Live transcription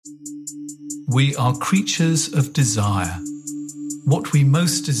We are creatures of desire. What we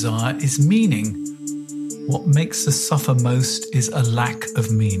most desire is meaning. What makes us suffer most is a lack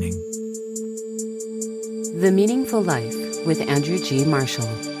of meaning. The Meaningful Life with Andrew G. Marshall.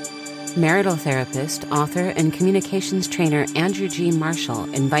 Marital therapist, author, and communications trainer Andrew G.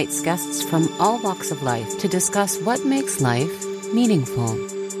 Marshall invites guests from all walks of life to discuss what makes life meaningful.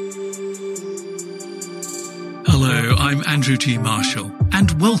 Hello, I'm Andrew G. Marshall,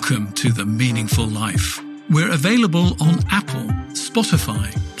 and welcome to The Meaningful Life. We're available on Apple,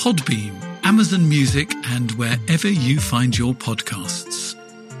 Spotify, Podbean, Amazon Music, and wherever you find your podcasts.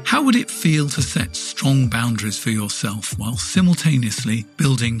 How would it feel to set strong boundaries for yourself while simultaneously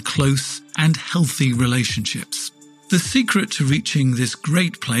building close and healthy relationships? The secret to reaching this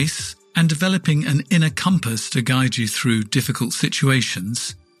great place and developing an inner compass to guide you through difficult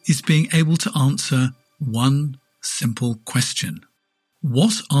situations is being able to answer one simple question.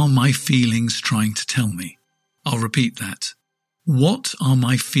 What are my feelings trying to tell me? I'll repeat that. What are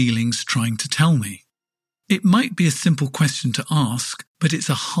my feelings trying to tell me? It might be a simple question to ask, but it's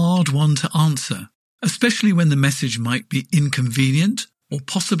a hard one to answer, especially when the message might be inconvenient or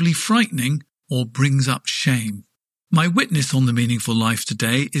possibly frightening or brings up shame. My witness on The Meaningful Life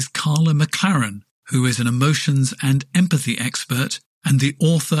today is Karla McLaren, who is an emotions and empathy expert and the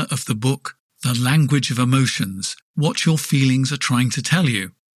author of the book, The Language of Emotions, What Your Feelings Are Trying to Tell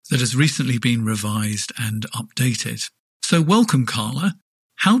You, that has recently been revised and updated. So welcome, Karla.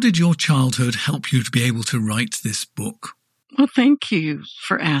 How did your childhood help you to be able to write this book? Well, thank you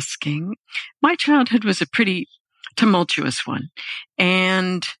for asking. My childhood was a pretty tumultuous one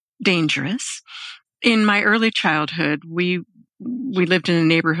and dangerous. In my early childhood, we lived in a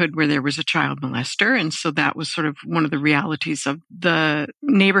neighborhood where there was a child molester. And so that was sort of one of the realities of the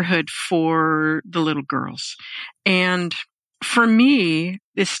neighborhood for the little girls. And for me,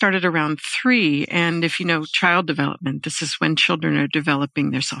 this started around 3. And if you know child development, this is when children are developing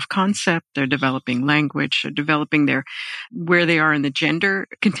their self-concept, they're developing language, they're developing where they are in the gender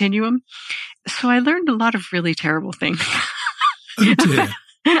continuum. So I learned a lot of really terrible things. Oh dear.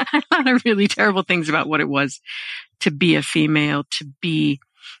 A lot of really terrible things about what it was to be a female, to be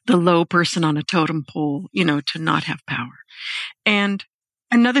the low person on a totem pole, to not have power. And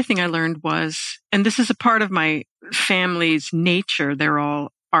another thing I learned was, and this is a part of my family's nature, they're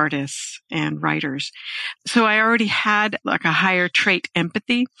all artists and writers. So I already had like a higher trait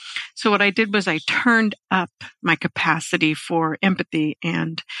empathy. So what I did was I turned up my capacity for empathy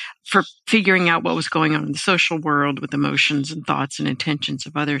and for figuring out what was going on in the social world with emotions and thoughts and intentions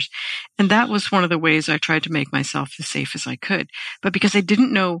of others. And that was one of the ways I tried to make myself as safe as I could. But because I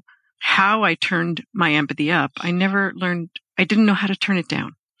didn't know how I turned my empathy up, I didn't know how to turn it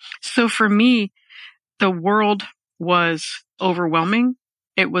down. So for me, the world was overwhelming.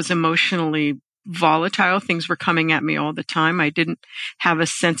 It was emotionally volatile. Things were coming at me all the time. I didn't have a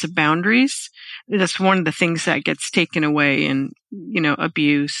sense of boundaries. That's one of the things that gets taken away in,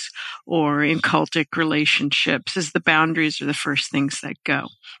 abuse or in cultic relationships, is the boundaries are the first things that go.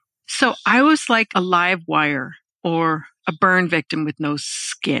 So I was like a live wire or a burn victim with no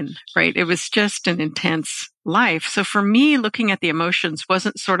skin, right? It was just an intense life. So for me, looking at the emotions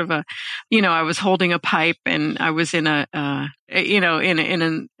wasn't sort of I was holding a pipe and I was in in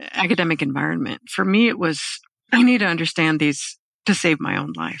an academic environment. For me, it was, I need to understand these to save my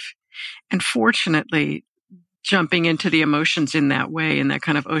own life. And fortunately, jumping into the emotions in that way, in that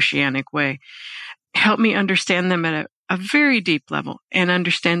kind of oceanic way, helped me understand them at a very deep level and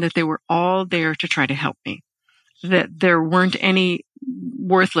understand that they were all there to try to help me. That there weren't any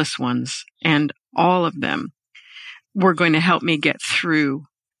worthless ones, and all of them were going to help me get through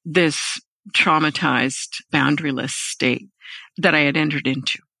this traumatized, boundaryless state that I had entered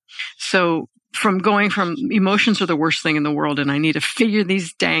into. So from going from emotions are the worst thing in the world and I need to figure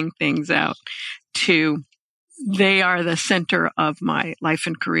these dang things out to they are the center of my life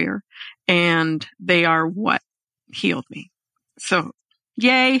and career, and they are what healed me. So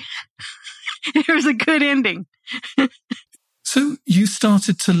yay. It was a good ending. So you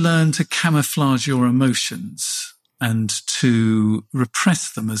started to learn to camouflage your emotions and to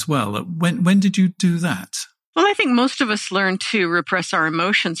repress them as well. When did you do that? Well, I think most of us learn to repress our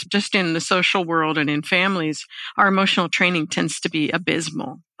emotions just in the social world and in families. Our emotional training tends to be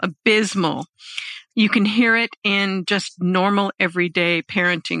abysmal. You can hear it in just normal everyday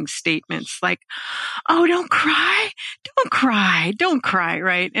parenting statements like, oh, don't cry,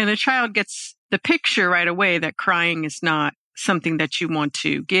 right? And a child gets the picture right away that crying is not something that you want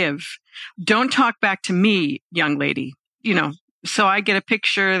to give. Don't talk back to me, young lady. So I get a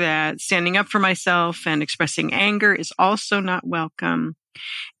picture that standing up for myself and expressing anger is also not welcome.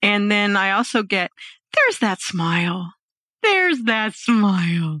 And then I also get, there's that smile. There's that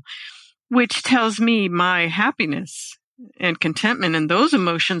smile, which tells me my happiness and contentment and those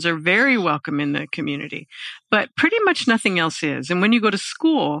emotions are very welcome in the community, but pretty much nothing else is. And when you go to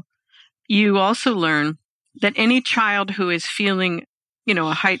school, you also learn that any child who is feeling,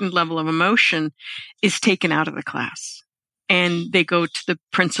 a heightened level of emotion is taken out of the class. And they go to the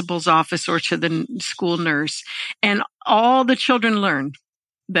principal's office or to the school nurse. And all the children learn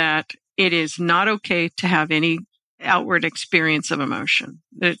that it is not okay to have any outward experience of emotion.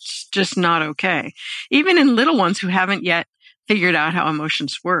 It's just not okay. Even in little ones who haven't yet figured out how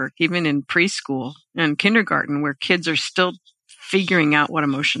emotions work, even in preschool and kindergarten where kids are still figuring out what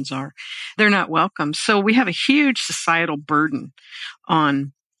emotions are, they're not welcome. So we have a huge societal burden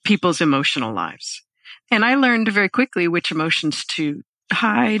on people's emotional lives. And I learned very quickly which emotions to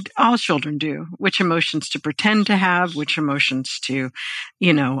hide. All children do. Which emotions to pretend to have, which emotions to,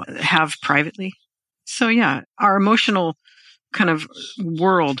 have privately. So yeah, our emotional kind of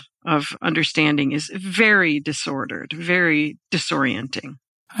world of understanding is very disordered, very disorienting.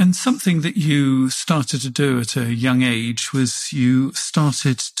 And something that you started to do at a young age was you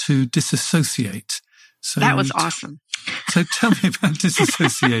started to disassociate. So that was awesome. So tell me about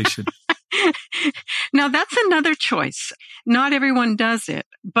disassociation. Now that's another choice. Not everyone does it,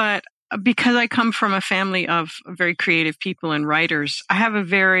 but because I come from a family of very creative people and writers, I have a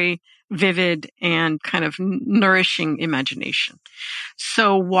very vivid and kind of nourishing imagination.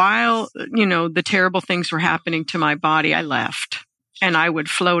 So while, the terrible things were happening to my body, I left and I would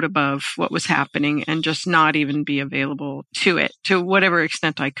float above what was happening and just not even be available to it to whatever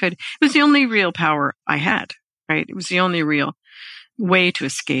extent I could. It was the only real power I had, right? It was the only real way to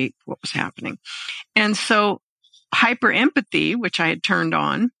escape what was happening. And so hyperempathy, which I had turned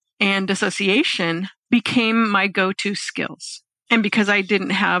on, and dissociation became my go-to skills. And because I didn't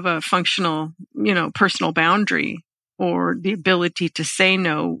have a functional, personal boundary or the ability to say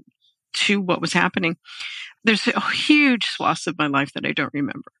no to what was happening, there's a huge swaths of my life that I don't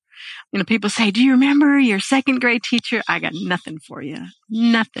remember. People say, do you remember your second grade teacher? I got nothing for you.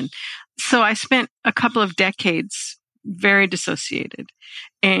 Nothing. So I spent a couple of decades very dissociated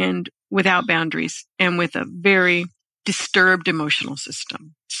and without boundaries and with a very disturbed emotional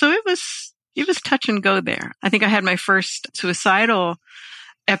system. So it was touch and go there. I think I had my first suicidal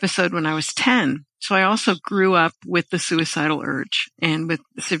episode when I was 10. So I also grew up with the suicidal urge and with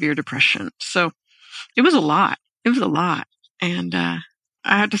severe depression. So it was a lot. It was a lot. And I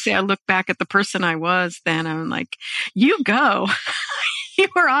have to say, I look back at the person I was then. I'm like, you go. You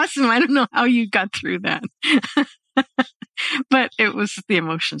were awesome. I don't know how you got through that. But it was the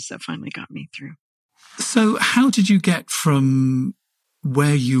emotions that finally got me through. So how did you get from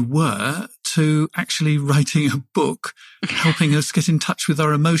where you were to actually writing a book, helping us get in touch with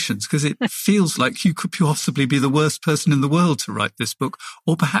our emotions? Because it feels like you could possibly be the worst person in the world to write this book,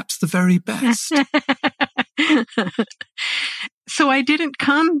 or perhaps the very best. So I didn't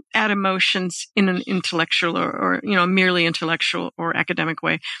come at emotions in an intellectual or merely intellectual or academic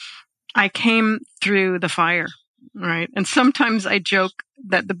way. I came through the fire, right? And sometimes I joke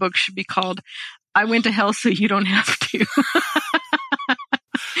that the book should be called I Went to Hell So You Don't Have to.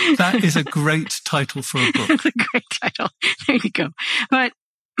 That is a great title for a book. It's a great title. There you go. But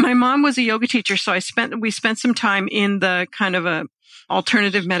my mom was a yoga teacher, so we spent some time in the kind of a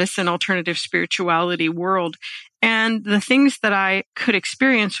alternative medicine, alternative spirituality world. And the things that I could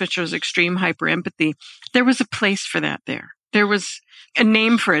experience, which was extreme hyperempathy, there was a place for that there. There was a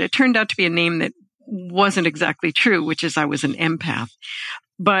name for it. It turned out to be a name that wasn't exactly true, which is I was an empath.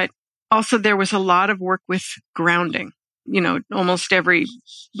 But also there was a lot of work with grounding. Almost every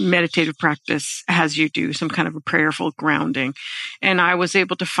meditative practice has you do some kind of a prayerful grounding. And I was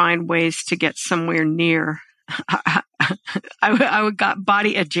able to find ways to get somewhere near, I got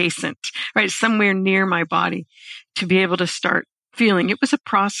body adjacent, right? Somewhere near my body to be able to start feeling. It was a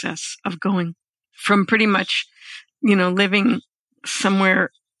process of going from pretty much, living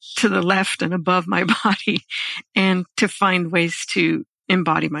somewhere to the left and above my body and to find ways to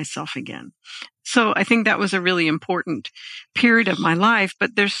embody myself again. So I think that was a really important period of my life,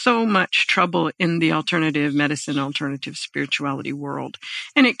 but there's so much trouble in the alternative medicine, alternative spirituality world,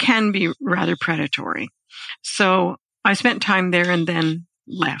 and it can be rather predatory. So I spent time there and then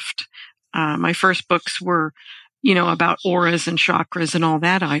left. My first books were, about auras and chakras and all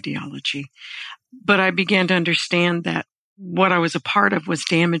that ideology. But I began to understand that what I was a part of was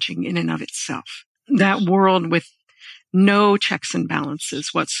damaging in and of itself. That world with no checks and balances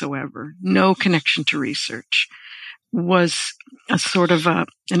whatsoever, no connection to research, was a sort of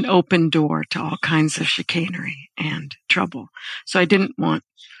an open door to all kinds of chicanery and trouble. So I didn't want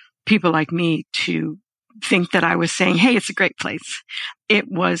people like me to think that I was saying, hey, it's a great place. It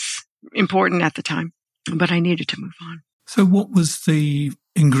was important at the time, but I needed to move on. So what was the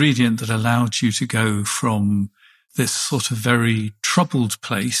ingredient that allowed you to go from this sort of very troubled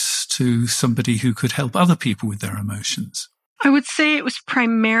place to somebody who could help other people with their emotions? I would say it was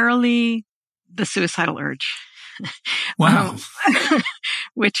primarily the suicidal urge. Wow.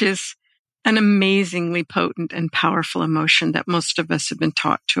 Which is an amazingly potent and powerful emotion that most of us have been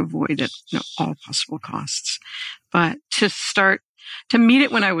taught to avoid at all possible costs. But to meet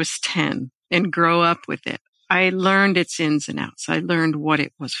it when I was 10 and grow up with it, I learned its ins and outs. I learned what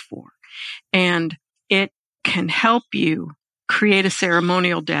it was for. And it can help you create a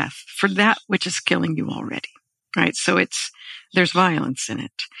ceremonial death for that which is killing you already, right? So there's violence in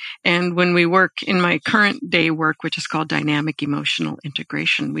it. And when we work in my current day work, which is called dynamic emotional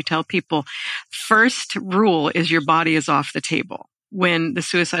integration, we tell people first rule is your body is off the table. When the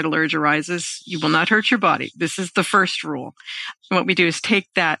suicidal urge arises, you will not hurt your body. This is the first rule. And what we do is take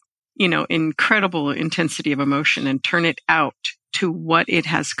that, incredible intensity of emotion and turn it out to what it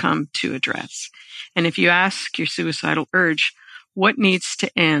has come to address. And if you ask your suicidal urge, what needs to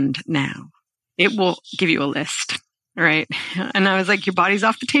end now? It will give you a list. Right. And I was like, your body's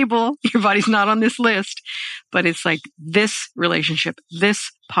off the table. Your body's not on this list, but it's like this relationship,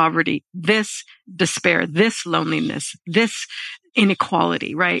 this poverty, this despair, this loneliness, this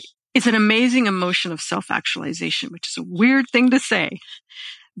inequality, right? It's an amazing emotion of self-actualization, which is a weird thing to say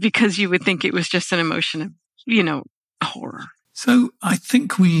because you would think it was just an emotion of, horror. So I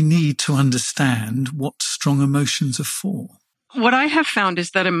think we need to understand what strong emotions are for. What I have found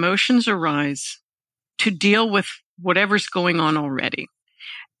is that emotions arise to deal with whatever's going on already.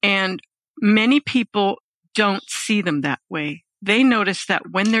 And many people don't see them that way. They notice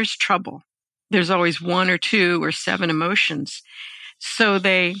that when there's trouble, there's always 1 or 2 or 7 emotions. So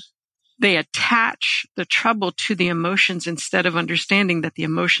they attach the trouble to the emotions instead of understanding that the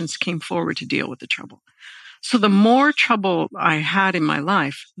emotions came forward to deal with the trouble. So the more trouble I had in my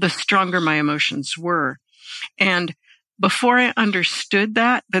life, the stronger my emotions were. And before I understood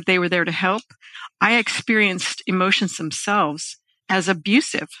that they were there to help, I experienced emotions themselves as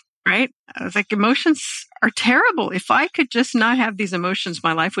abusive, right? I was like, emotions are terrible. If I could just not have these emotions,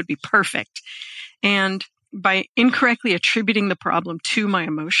 my life would be perfect. And by incorrectly attributing the problem to my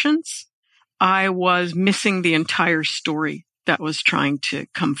emotions, I was missing the entire story that was trying to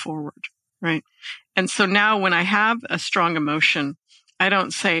come forward, right? And so now when I have a strong emotion, I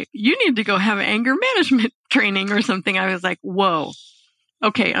don't say, you need to go have anger management training or something. I was like, whoa,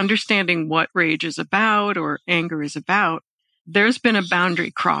 okay, understanding what rage is about or anger is about, there's been a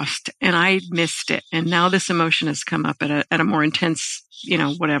boundary crossed and I missed it. And now this emotion has come up at a more intense,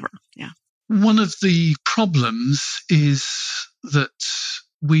 whatever. Yeah. One of the problems is that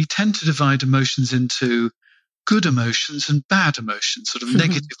we tend to divide emotions into good emotions and bad emotions, sort of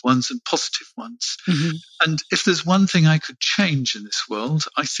negative ones and positive ones. Mm-hmm. And if there's one thing I could change in this world,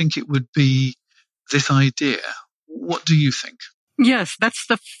 I think it would be this idea. What do you think? Yes, that's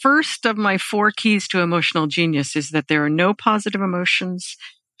the first of my 4 keys to emotional genius, is that there are no positive emotions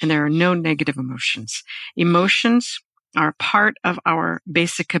and there are no negative emotions. Emotions are part of our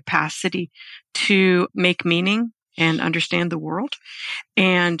basic capacity to make meaning and understand the world.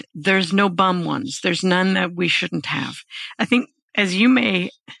 And there's no bum ones. There's none that we shouldn't have. I think, as you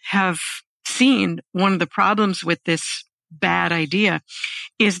may have seen, one of the problems with this bad idea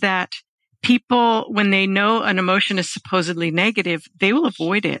is that people, when they know an emotion is supposedly negative, they will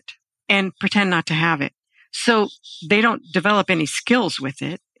avoid it and pretend not to have it. So they don't develop any skills with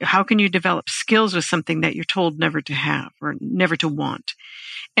it. How can you develop skills with something that you're told never to have or never to want?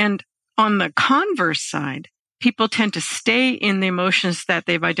 And on the converse side, people tend to stay in the emotions that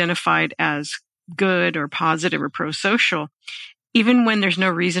they've identified as good or positive or pro-social, even when there's no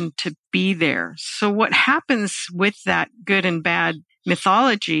reason to be there. So what happens with that good and bad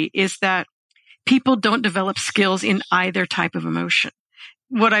mythology is that people don't develop skills in either type of emotion.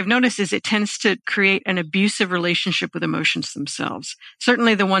 What I've noticed is it tends to create an abusive relationship with emotions themselves.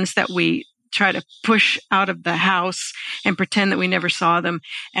 Certainly the ones that we try to push out of the house and pretend that we never saw them,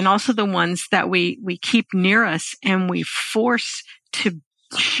 and also the ones that we keep near us and we force to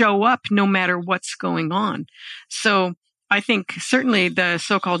show up no matter what's going on. So I think certainly the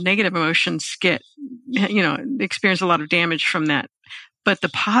so-called negative emotions experience a lot of damage from that. But the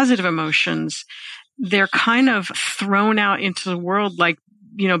positive emotions, they're kind of thrown out into the world like,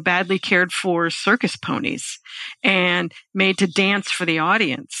 badly cared for circus ponies and made to dance for the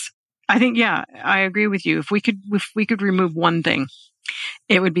audience. I think, yeah, I agree with you. If we could remove one thing,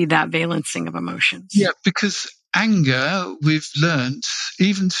 it would be that valencing of emotions. Yeah, because anger, we've learned,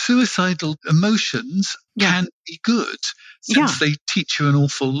 even suicidal emotions can be good since they teach you an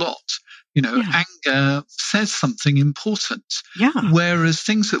awful lot. Anger says something important. Yeah. Whereas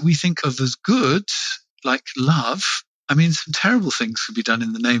things that we think of as good, like love, I mean, some terrible things can be done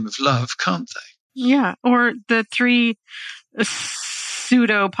in the name of love, can't they? Yeah. Or the 3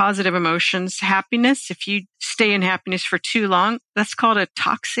 pseudo positive emotions. Happiness. If you stay in happiness for too long, that's called a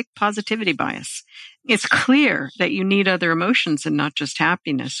toxic positivity bias. It's clear that you need other emotions and not just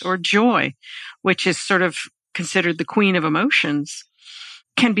happiness. Or joy, which is sort of considered the queen of emotions,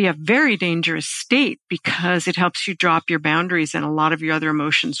 can be a very dangerous state because it helps you drop your boundaries and a lot of your other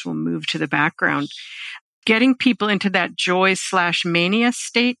emotions will move to the background. Getting people into that joy/mania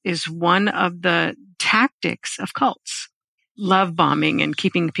state is one of the tactics of cults. Love bombing and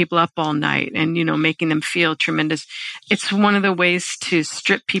keeping people up all night and, making them feel tremendous. It's one of the ways to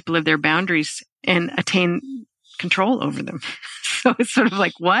strip people of their boundaries and attain control over them. So it's sort of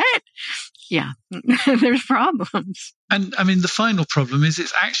like, what? Yeah, there's problems. And I mean, the final problem is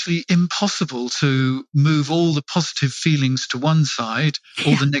it's actually impossible to move all the positive feelings to one side,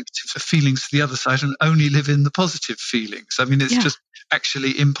 all the negative feelings to the other side, and only live in the positive feelings. I mean, it's just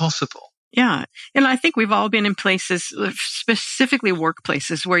actually impossible. Yeah. And I think we've all been in places, specifically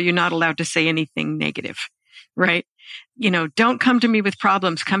workplaces, where you're not allowed to say anything negative, right? Don't come to me with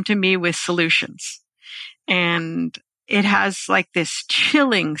problems, come to me with solutions. And it has like this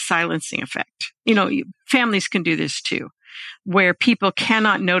chilling silencing effect. Families can do this too, where people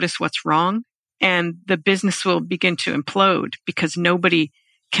cannot notice what's wrong and the business will begin to implode because nobody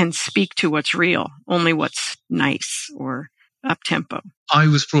can speak to what's real, only what's nice or up-tempo. I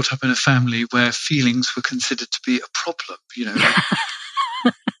was brought up in a family where feelings were considered to be a problem,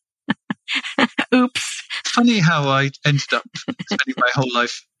 Oops. Funny how I ended up spending my whole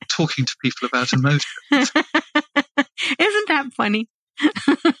life talking to people about emotions. Isn't that funny?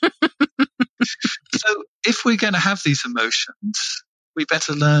 So if we're going to have these emotions, we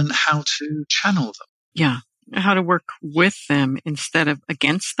better learn how to channel them. Yeah. How to work with them instead of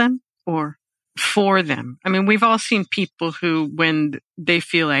against them or for them. I mean, we've all seen people who, when they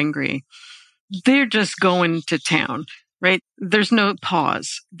feel angry, they're just going to town, right? There's no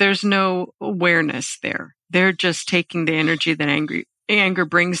pause. There's no awareness there. They're just taking the energy that anger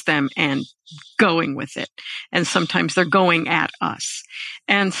brings them and going with it. And sometimes they're going at us.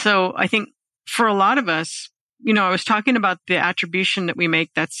 And so I think for a lot of us, I was talking about the attribution that we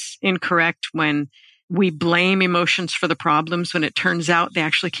make that's incorrect when we blame emotions for the problems when it turns out they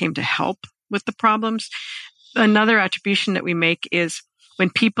actually came to help with the problems. Another attribution that we make is when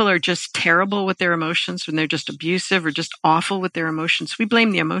people are just terrible with their emotions, when they're just abusive or just awful with their emotions, we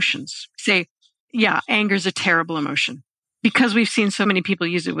blame the emotions. Say, yeah, anger is a terrible emotion because we've seen so many people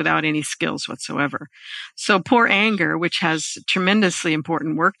use it without any skills whatsoever. So poor anger, which has tremendously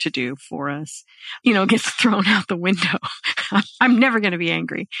important work to do for us, gets thrown out the window. I'm never going to be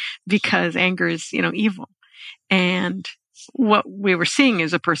angry because anger is, evil. And what we were seeing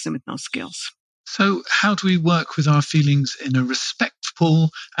is a person with no skills. So how do we work with our feelings in a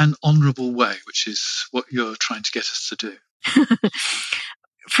respectful and honourable way, which is what you're trying to get us to do?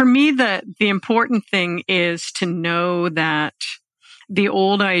 For me, the important thing is to know that the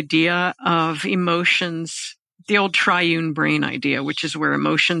old idea of emotions, the old triune brain idea, which is where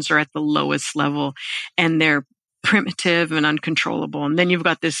emotions are at the lowest level and they're primitive and uncontrollable. And then you've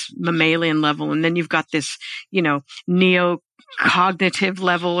got this mammalian level, and then you've got this, neocognitive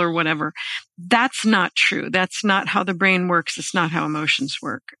level or whatever. That's not true. That's not how the brain works. It's not how emotions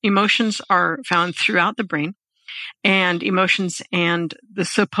work. Emotions are found throughout the brain. And emotions and the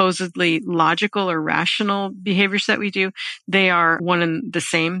supposedly logical or rational behaviors that we do, they are one and the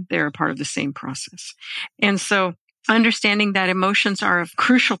same. They're a part of the same process. And so understanding that emotions are a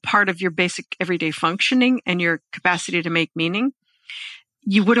crucial part of your basic everyday functioning and your capacity to make meaning,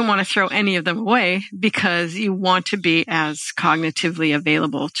 you wouldn't want to throw any of them away because you want to be as cognitively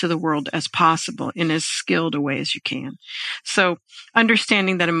available to the world as possible in as skilled a way as you can. So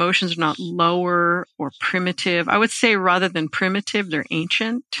understanding that emotions are not lower or primitive, I would say rather than primitive, they're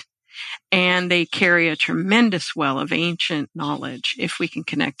ancient. And they carry a tremendous well of ancient knowledge if we can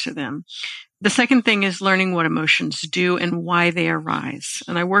connect to them. The second thing is learning what emotions do and why they arise.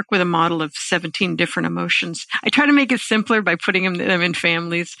 And I work with a model of 17 different emotions. I try to make it simpler by putting them in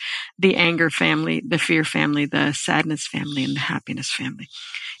families: the anger family, the fear family, the sadness family, and the happiness family.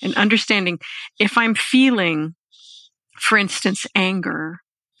 And understanding if I'm feeling, for instance, anger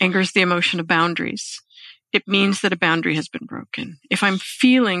is the emotion of boundaries. it means that a boundary has been broken. If I'm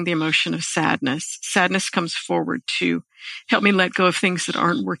feeling the emotion of sadness, sadness comes forward to help me let go of things that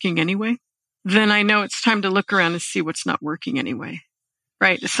aren't working anyway, then I know it's time to look around and see what's not working anyway,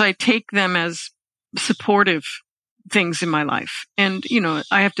 right? So I take them as supportive things in my life. And,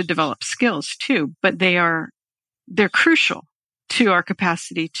 I have to develop skills too, but they're crucial to our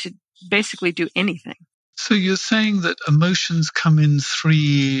capacity to basically do anything. So you're saying that emotions come in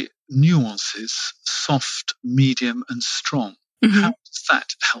three nuances: soft, medium, and strong. Mm-hmm. How does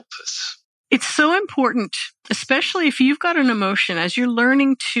that help us? It's so important, especially if you've got an emotion, as you're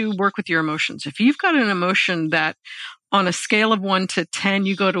learning to work with your emotions. If you've got an emotion that on a scale of 1 to 10,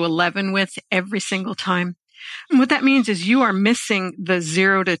 you go to 11 with every single time, and what that means is you are missing the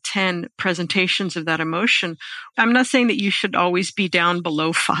 0 to 10 presentations of that emotion. I'm not saying that you should always be down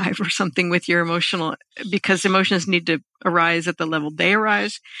below 5 or something with your emotional, because emotions need to arise at the level they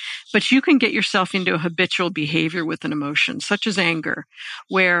arise. But you can get yourself into a habitual behavior with an emotion, such as anger,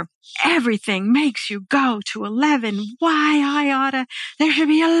 where everything makes you go to 11. Why there should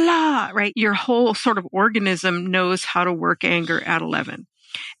be a law, right? Your whole sort of organism knows how to work anger at 11.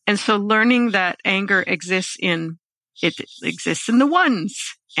 And so learning that anger exists in the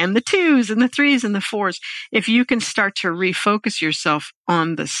ones and the twos and the threes and the fours. If you can start to refocus yourself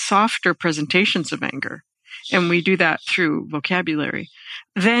on the softer presentations of anger, and we do that through vocabulary,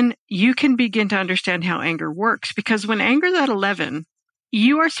 then you can begin to understand how anger works. Because when anger's at 11,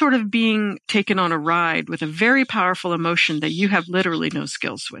 you are sort of being taken on a ride with a very powerful emotion that you have literally no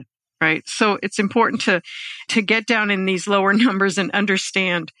skills with. Right. So it's important to get down in these lower numbers and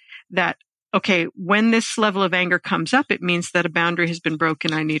understand that, okay, when this level of anger comes up, it means that a boundary has been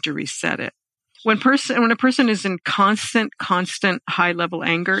broken. I need to reset it. When a person is in constant high level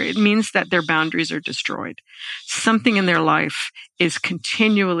anger, it means that their boundaries are destroyed. Something in their life is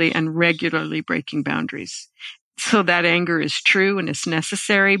continually and regularly breaking boundaries. So that anger is true and it's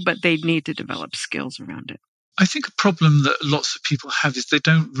necessary, but they need to develop skills around it. I think a problem that lots of people have is they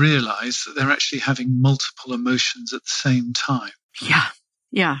don't realize that they're actually having multiple emotions at the same time.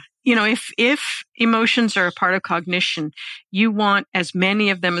 Yeah. If emotions are a part of cognition, you want as many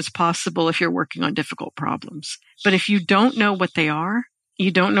of them as possible if you're working on difficult problems. But if you don't know what they are, you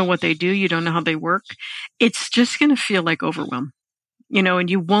don't know what they do, you don't know how they work, it's just going to feel like overwhelm. And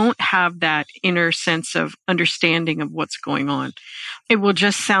you won't have that inner sense of understanding of what's going on. It will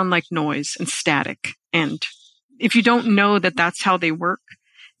just sound like noise and static. And if you don't know that that's how they work,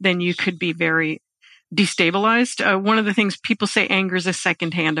 then you could be very destabilized. One of the things people say, anger is a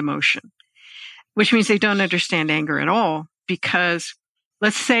secondhand emotion, which means they don't understand anger at all. Because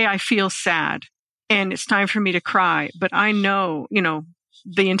let's say I feel sad and it's time for me to cry, but I know,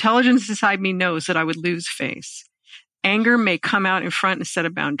 the intelligence inside me knows that I would lose face. Anger may come out in front and set a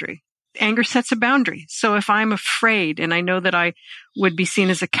boundary. Anger sets a boundary. So if I'm afraid and I know that I would be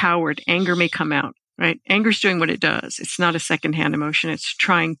seen as a coward, anger may come out. Right? Anger's doing what it does. It's not a secondhand emotion. It's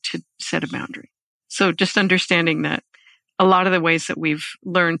trying to set a boundary. So just understanding that a lot of the ways that we've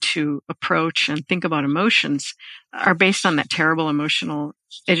learned to approach and think about emotions are based on that terrible emotional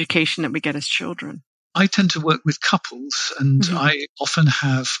education that we get as children. I tend to work with couples, and I often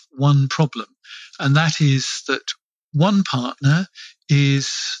have one problem, and that is that one partner is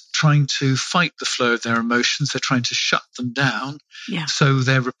trying to fight the flow of their emotions. They're trying to shut them down. Yeah. So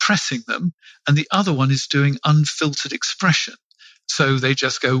they're repressing them. And the other one is doing unfiltered expression. So they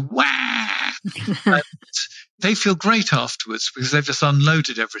just go, wah! And they feel great afterwards because they've just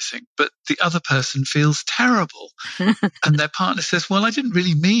unloaded everything. But the other person feels terrible. And their partner says, well, I didn't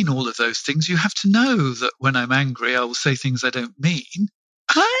really mean all of those things. You have to know that when I'm angry, I will say things I don't mean.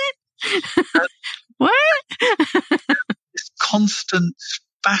 What? What? This constant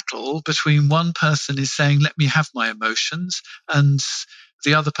battle between one person is saying, let me have my emotions, and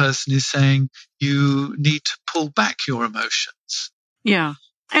the other person is saying, you need to pull back your emotions. Yeah.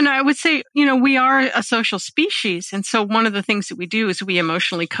 And I would say, we are a social species. And so one of the things that we do is we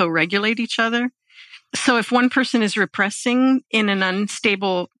emotionally co-regulate each other. So if one person is repressing in an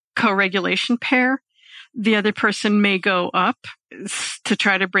unstable co-regulation pair, the other person may go up to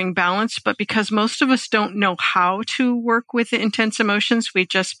try to bring balance. But because most of us don't know how to work with intense emotions, we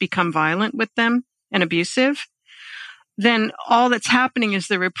just become violent with them and abusive. Then all that's happening is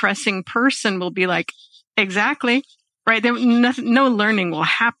the repressing person will be like, exactly, right? No learning will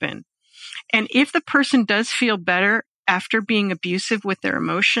happen. And if the person does feel better after being abusive with their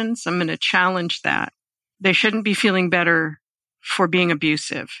emotions, I'm going to challenge that. They shouldn't be feeling better for being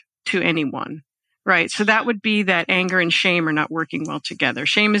abusive to anyone. Right. So that would be that anger and shame are not working well together.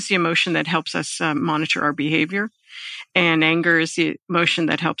 Shame is the emotion that helps us monitor our behavior. And anger is the emotion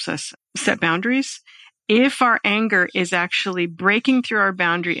that helps us set boundaries. if our anger is actually breaking through our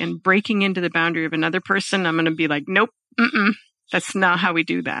boundary and breaking into the boundary of another person, I'm going to be like, nope, that's not how we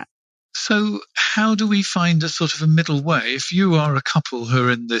do that. So how do we find a sort of a middle way? If you are a couple who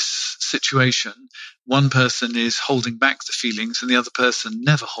are in this situation, one person is holding back the feelings and the other person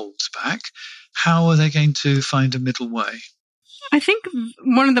never holds back, how are they going to find a middle way? I think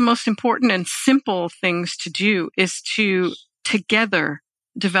one of the most important and simple things to do is to together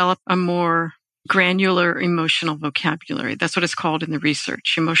develop a more granular emotional vocabulary. That's what it's called in the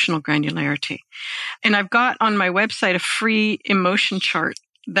research, emotional granularity. And I've got on my website a free emotion chart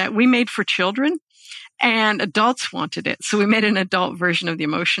that we made for children, and adults wanted it. So we made an adult version of the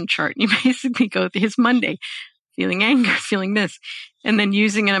emotion chart. You basically go through his Monday, feeling anger, feeling this, and then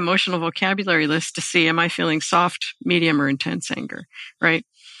using an emotional vocabulary list to see, am I feeling soft, medium, or intense anger, right?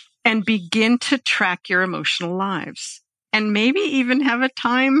 And begin to track your emotional lives and maybe even have a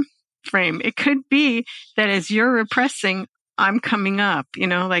time frame. It could be that as you're repressing, I'm coming up,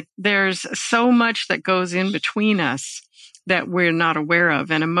 like there's so much that goes in between us that we're not aware of.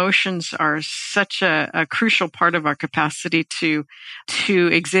 And emotions are such a crucial part of our capacity to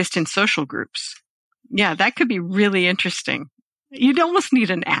exist in social groups. Yeah, that could be really interesting. You'd almost need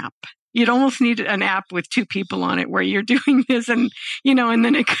an app. You'd almost need an app with two people on it where you're doing this and, and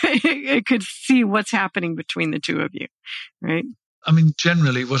then it could see what's happening between the two of you, right? I mean,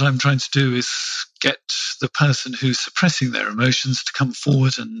 generally what I'm trying to do is get the person who's suppressing their emotions to come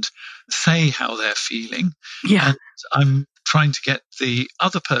forward and say how they're feeling. Yeah. And I'm trying to get the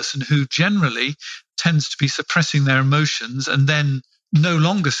other person who generally tends to be suppressing their emotions and then no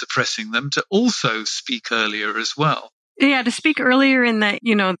longer suppressing them to also speak earlier as well. Yeah, to speak earlier in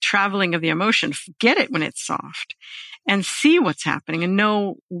the, traveling of the emotion, get it when it's soft and see what's happening and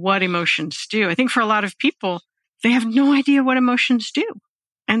know what emotions do. I think for a lot of people, they have no idea what emotions do.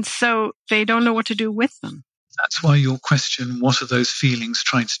 And so they don't know what to do with them. That's why your question, what are those feelings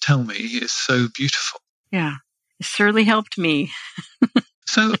trying to tell me, is so beautiful. Yeah, it certainly helped me.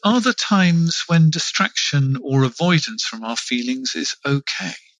 So are there times when distraction or avoidance from our feelings is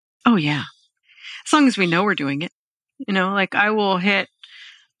okay? Oh, yeah. As long as we know we're doing it. Like I will hit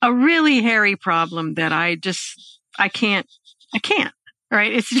a really hairy problem that I can't,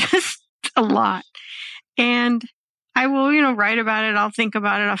 right? It's just a lot. And I will, write about it. I'll think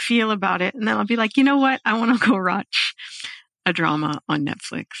about it. I'll feel about it. And then I'll be like, you know what? I want to go watch a drama on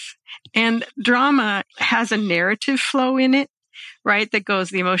Netflix. And drama has a narrative flow in it, right? That goes,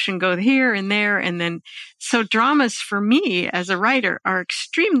 the emotion goes here and there. And then, so dramas for me as a writer are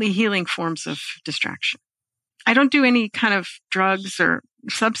extremely healing forms of distraction. I don't do any kind of drugs or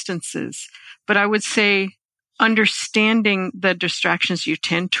substances, but I would say understanding the distractions you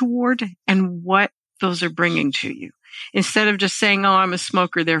tend toward and what those are bringing to you. Instead of just saying, oh, I'm a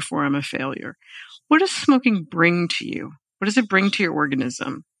smoker, therefore I'm a failure. What does smoking bring to you? What does it bring to your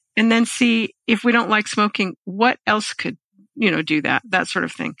organism? And then see if we don't like smoking, what else could, do that sort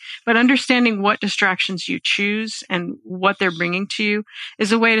of thing. But understanding what distractions you choose and what they're bringing to you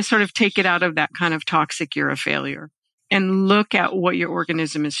is a way to sort of take it out of that kind of toxic, you're a failure, and look at what your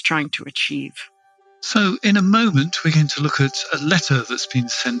organism is trying to achieve. So in a moment, we're going to look at a letter that's been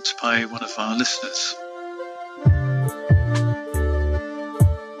sent by one of our listeners.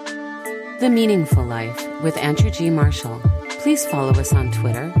 The Meaningful Life with Andrew G. Marshall. Please follow us on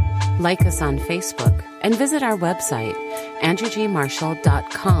Twitter, like us on Facebook, and visit our website,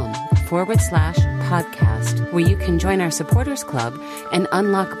 andrewgmarshall.com/podcast, where you can join our supporters club and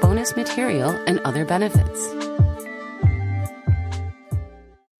unlock bonus material and other benefits.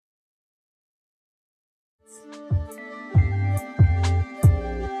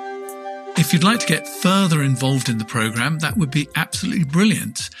 If you'd like to get further involved in the program, that would be absolutely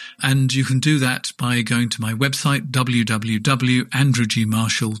brilliant. And you can do that by going to my website,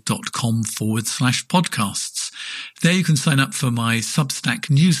 www.andrewgmarshall.com/podcasts. There you can sign up for my Substack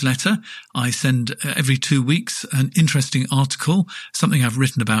newsletter. I send every 2 weeks an interesting article, something I've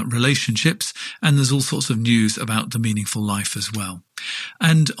written about relationships, and there's all sorts of news about the meaningful life as well.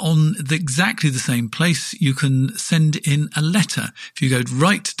 And on exactly the same place, you can send in a letter. If you go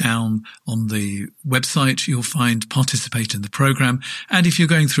right down on the website, you'll find participate in the program. And if you're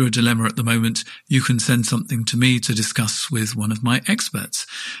going through a dilemma at the moment, you can send something to me to discuss with one of my experts.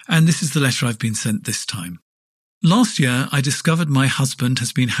 And this is the letter I've been sent this time. Last year, I discovered my husband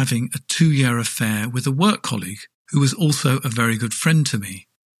has been having a 2-year affair with a work colleague who was also a very good friend to me.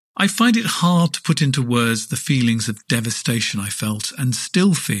 I find it hard to put into words the feelings of devastation I felt and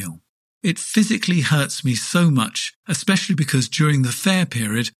still feel. It physically hurts me so much, especially because during the affair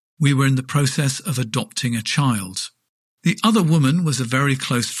period, we were in the process of adopting a child. The other woman was a very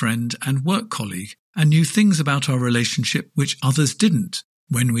close friend and work colleague, and knew things about our relationship which others didn't,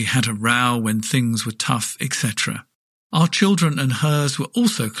 when we had a row, when things were tough, etc. Our children and hers were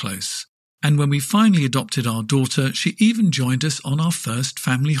also close, and when we finally adopted our daughter, she even joined us on our first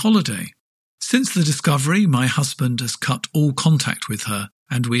family holiday. Since the discovery, my husband has cut all contact with her,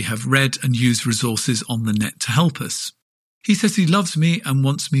 and we have read and used resources on the net to help us. He says he loves me and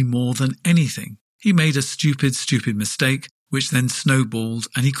wants me more than anything. He made a stupid mistake, which then snowballed,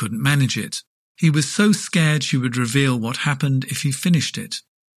 and he couldn't manage it. He was so scared she would reveal what happened if he finished it.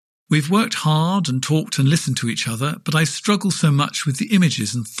 We've worked hard and talked and listened to each other, but I struggle so much with the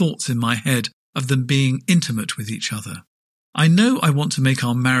images and thoughts in my head of them being intimate with each other. I know I want to make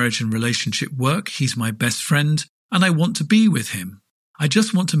our marriage and relationship work. He's my best friend, and I want to be with him. I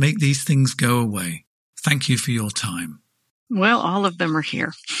just want to make these things go away. Thank you for your time. Well, all of them are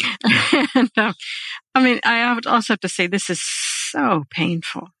here. And, I would also have to say this is so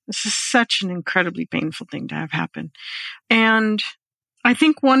painful. This is such an incredibly painful thing to have happen. And I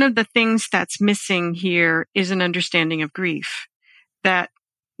think one of the things that's missing here is an understanding of grief, that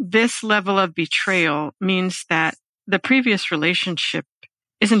this level of betrayal means that the previous relationship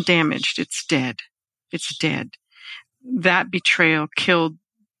isn't damaged. It's dead. It's dead. That betrayal killed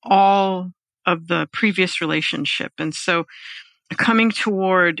all of the previous relationship. And so coming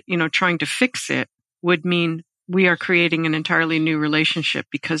toward, trying to fix it would mean we are creating an entirely new relationship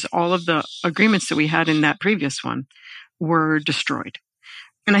because all of the agreements that we had in that previous one were destroyed.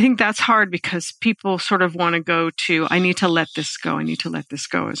 And I think that's hard because people sort of want to go to, I need to let this go. I need to let this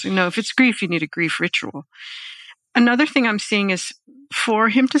go. As if it's grief, you need a grief ritual. Another thing I'm seeing is for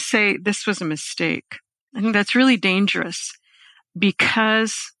him to say this was a mistake. I think that's really dangerous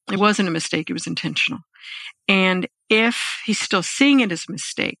because it wasn't a mistake. It was intentional. And if he's still seeing it as a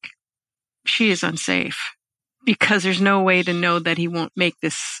mistake, she is unsafe because there's no way to know that he won't make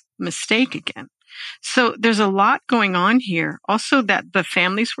this mistake again. So there's a lot going on here. Also that the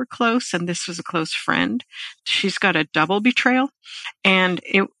families were close and this was a close friend. She's got a double betrayal, and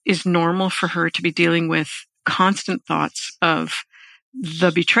it is normal for her to be dealing with constant thoughts of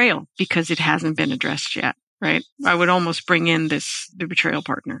the betrayal because it hasn't been addressed yet, right? I would almost bring in the betrayal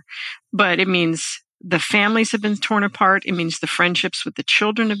partner, but it means the families have been torn apart. It means the friendships with the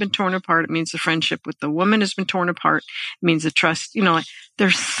children have been torn apart. It means the friendship with the woman has been torn apart. It means the trust,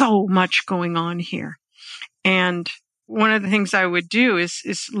 there's so much going on here. And one of the things I would do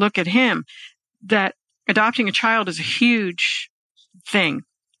is look at him, that adopting a child is a huge thing,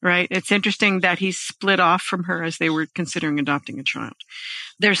 right? It's interesting that he split off from her as they were considering adopting a child.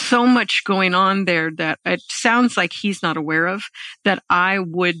 There's so much going on there that it sounds like he's not aware of, that they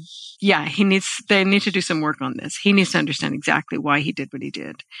need to do some work on this. He needs to understand exactly why he did what he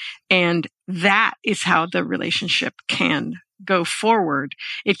did. And that is how the relationship can go forward.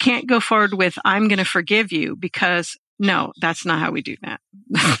 It can't go forward with, I'm going to forgive you, because no, that's not how we do that.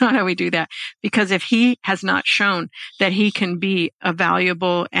 That's not how we do that. Because if he has not shown that he can be a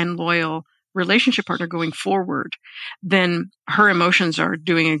valuable and loyal relationship partner going forward, then her emotions are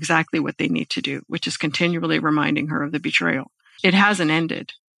doing exactly what they need to do, which is continually reminding her of the betrayal. It hasn't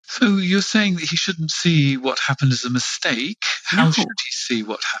ended. So you're saying that he shouldn't see what happened as a mistake. How should he see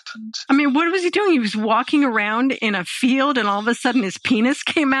what happened? What was he doing? He was walking around in a field and all of a sudden his penis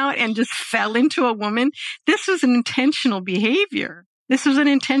came out and just fell into a woman. This was an intentional behavior. This was an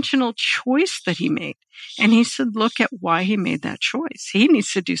intentional choice that he made. And he should look at why he made that choice. He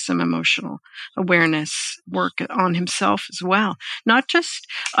needs to do some emotional awareness work on himself as well. Not just,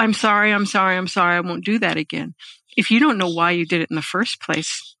 I'm sorry, I won't do that again. If you don't know why you did it in the first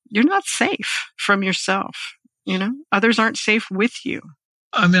place, you're not safe from yourself. Others aren't safe with you.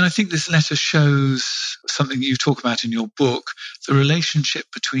 I think this letter shows something you talk about in your book, the relationship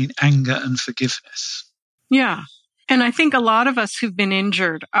between anger and forgiveness. Yeah. And I think a lot of us who've been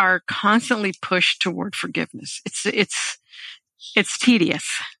injured are constantly pushed toward forgiveness. It's tedious,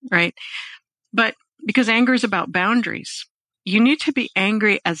 right? But because anger is about boundaries, you need to be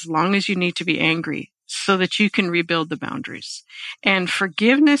angry as long as you need to be angry so that you can rebuild the boundaries. And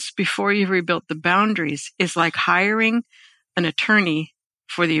forgiveness before you rebuild the boundaries is like hiring an attorney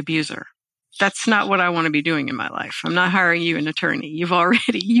for the abuser. That's not what I want to be doing in my life. I'm not hiring you an attorney. You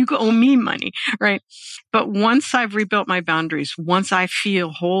owe me money, right? But once I've rebuilt my boundaries, once I feel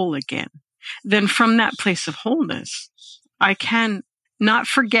whole again, then from that place of wholeness, I can not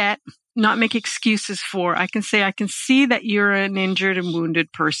forget, not make excuses for. I can say, I can see that you're an injured and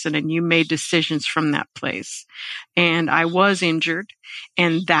wounded person and you made decisions from that place. And I was injured,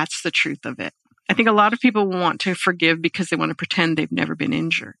 and that's the truth of it. I think a lot of people want to forgive because they want to pretend they've never been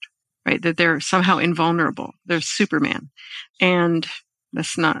injured, right? That they're somehow invulnerable. They're Superman. And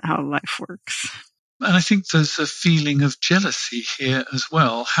that's not how life works. And I think there's a feeling of jealousy here as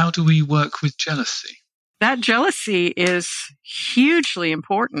well. How do we work with jealousy? That jealousy is hugely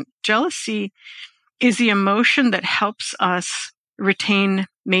important. Jealousy is the emotion that helps us retain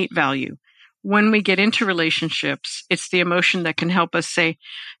mate value. When we get into relationships, it's the emotion that can help us say,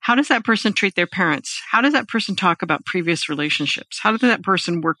 how does that person treat their parents? How does that person talk about previous relationships? How does that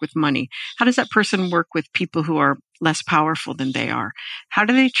person work with money? How does that person work with people who are less powerful than they are? How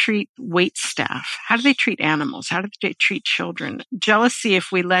do they treat wait staff? How do they treat animals? How do they treat children? Jealousy,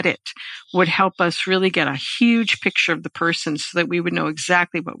 if we let it, would help us really get a huge picture of the person so that we would know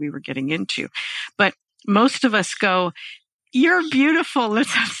exactly what we were getting into. But most of us go, you're beautiful,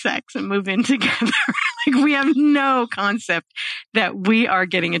 let's have sex and move in together. Like we have no concept that we are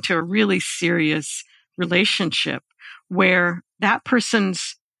getting into a really serious relationship where that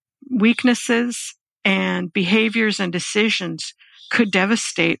person's weaknesses and behaviors and decisions could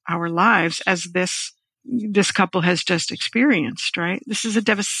devastate our lives, as this couple has just experienced, right? This is a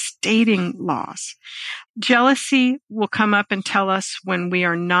devastating loss. Jealousy will come up and tell us when we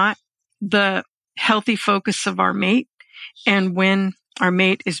are not the healthy focus of our mate, and when our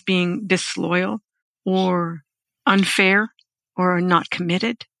mate is being disloyal or unfair or not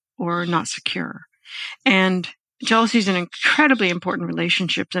committed or not secure. And jealousy is an incredibly important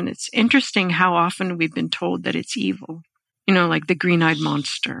relationship. And it's interesting how often we've been told that it's evil, like the green-eyed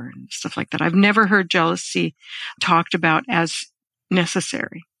monster and stuff like that. I've never heard jealousy talked about as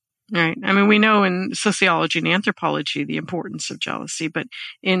necessary. Right. I mean, we know in sociology and anthropology the importance of jealousy, but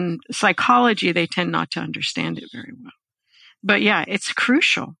in psychology, they tend not to understand it very well. But yeah, it's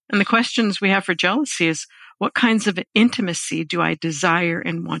crucial. And the questions we have for jealousy is, what kinds of intimacy do I desire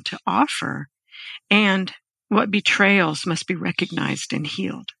and want to offer? And what betrayals must be recognized and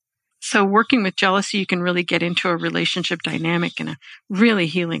healed? So working with jealousy, you can really get into a relationship dynamic in a really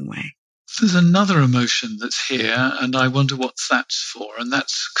healing way. There's another emotion that's here, and I wonder what that's for, and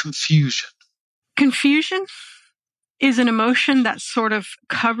that's confusion. Confusion is an emotion that sort of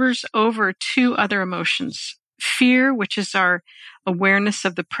covers over two other emotions. Fear, which is our awareness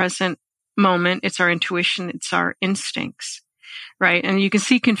of the present moment. It's our intuition. It's our instincts, right? And you can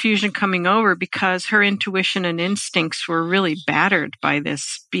see confusion coming over because her intuition and instincts were really battered by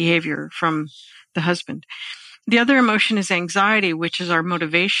this behavior from the husband. The other emotion is anxiety, which is our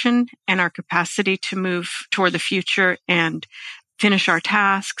motivation and our capacity to move toward the future and finish our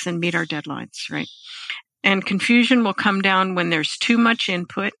tasks and meet our deadlines, right? And confusion will come down when there's too much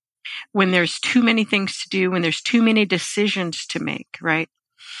input, when there's too many things to do, when there's too many decisions to make, right?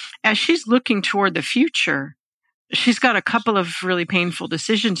 As she's looking toward the future, she's got a couple of really painful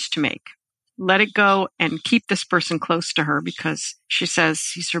decisions to make. Let it go and keep this person close to her because she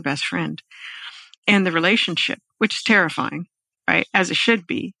says he's her best friend. And the relationship, which is terrifying, right? As it should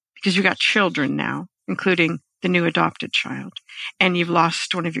be, because you've got children now, including the new adopted child, and you've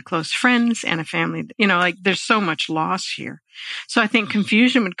lost one of your close friends and a family, there's so much loss here. So I think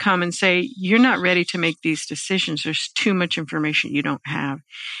confusion would come and say, you're not ready to make these decisions. There's too much information you don't have.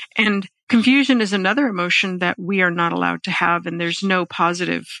 And confusion is another emotion that we are not allowed to have, and there's no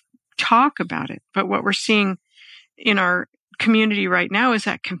positive talk about it. But what we're seeing in our community right now is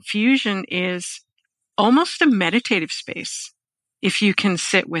that confusion is almost a meditative space if you can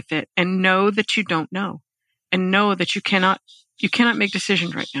sit with it and know that you don't know. And know that you cannot make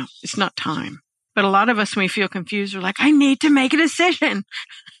decisions right now. It's not time. But a lot of us, when we feel confused, are like, I need to make a decision.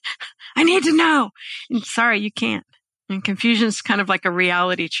 I need to know. And sorry, you can't. And confusion is kind of like a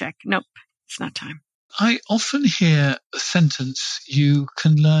reality check. Nope, it's not time. I often hear a sentence, you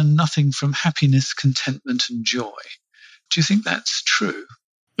can learn nothing from happiness, contentment, and joy. Do you think that's true?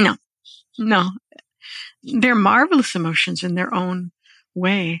 No. They're marvelous emotions in their own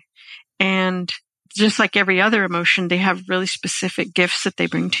way. And just like every other emotion, they have really specific gifts that they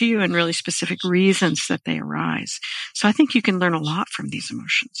bring to you and really specific reasons that they arise. So I think you can learn a lot from these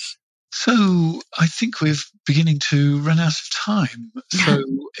emotions. So I think we're beginning to run out of time. So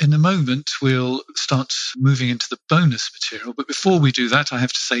in a moment, we'll start moving into the bonus material. But before we do that, I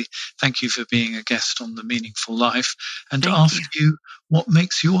have to say thank you for being a guest on The Meaningful Life and ask you what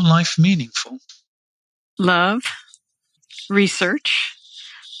makes your life meaningful. Love, research.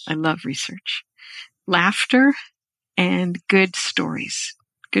 I love research. Laughter and good stories,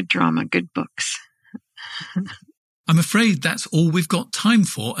 good drama, good books. I'm afraid that's all we've got time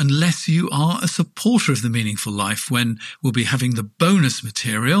for unless you are a supporter of The Meaningful Life, when we'll be having the bonus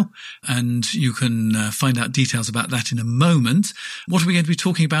material, and you can find out details about that in a moment. What are we going to be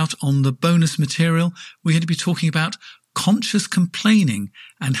talking about on the bonus material? We're going to be talking about conscious complaining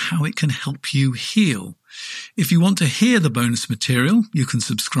and how it can help you heal. If you want to hear the bonus material, you can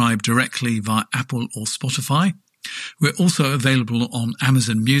subscribe directly via Apple or Spotify. We're also available on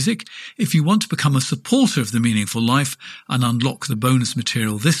Amazon Music. If you want to become a supporter of The Meaningful Life and unlock the bonus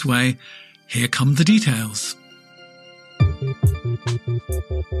material this way, here come the details.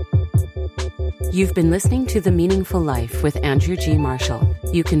 You've been listening to The Meaningful Life with Andrew G. Marshall.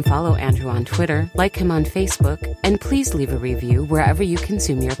 You can follow Andrew on Twitter, like him on Facebook, and please leave a review wherever you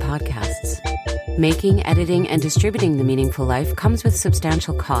consume your podcasts. Making, editing, and distributing The Meaningful Life comes with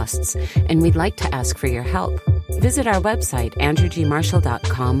substantial costs, and we'd like to ask for your help. Visit our website,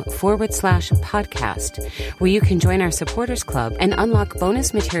 andrewgmarshall.com/podcast, where you can join our supporters club and unlock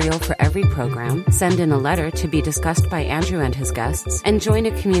bonus material for every program, send in a letter to be discussed by Andrew and his guests, and join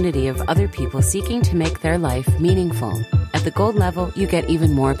a community of other people seeking to make their life meaningful. At the gold level, you get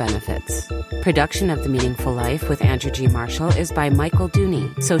even more benefits. Production of The Meaningful Life with Andrew G. Marshall is by Michael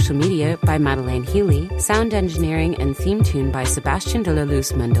Dooney. Social media by Madeleine Healy. Sound engineering and theme tune by Sebastian de la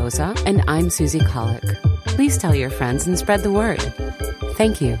Luz Mendoza. And I'm Susie Colick. Please tell your friends and spread the word.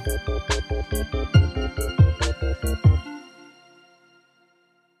 Thank you.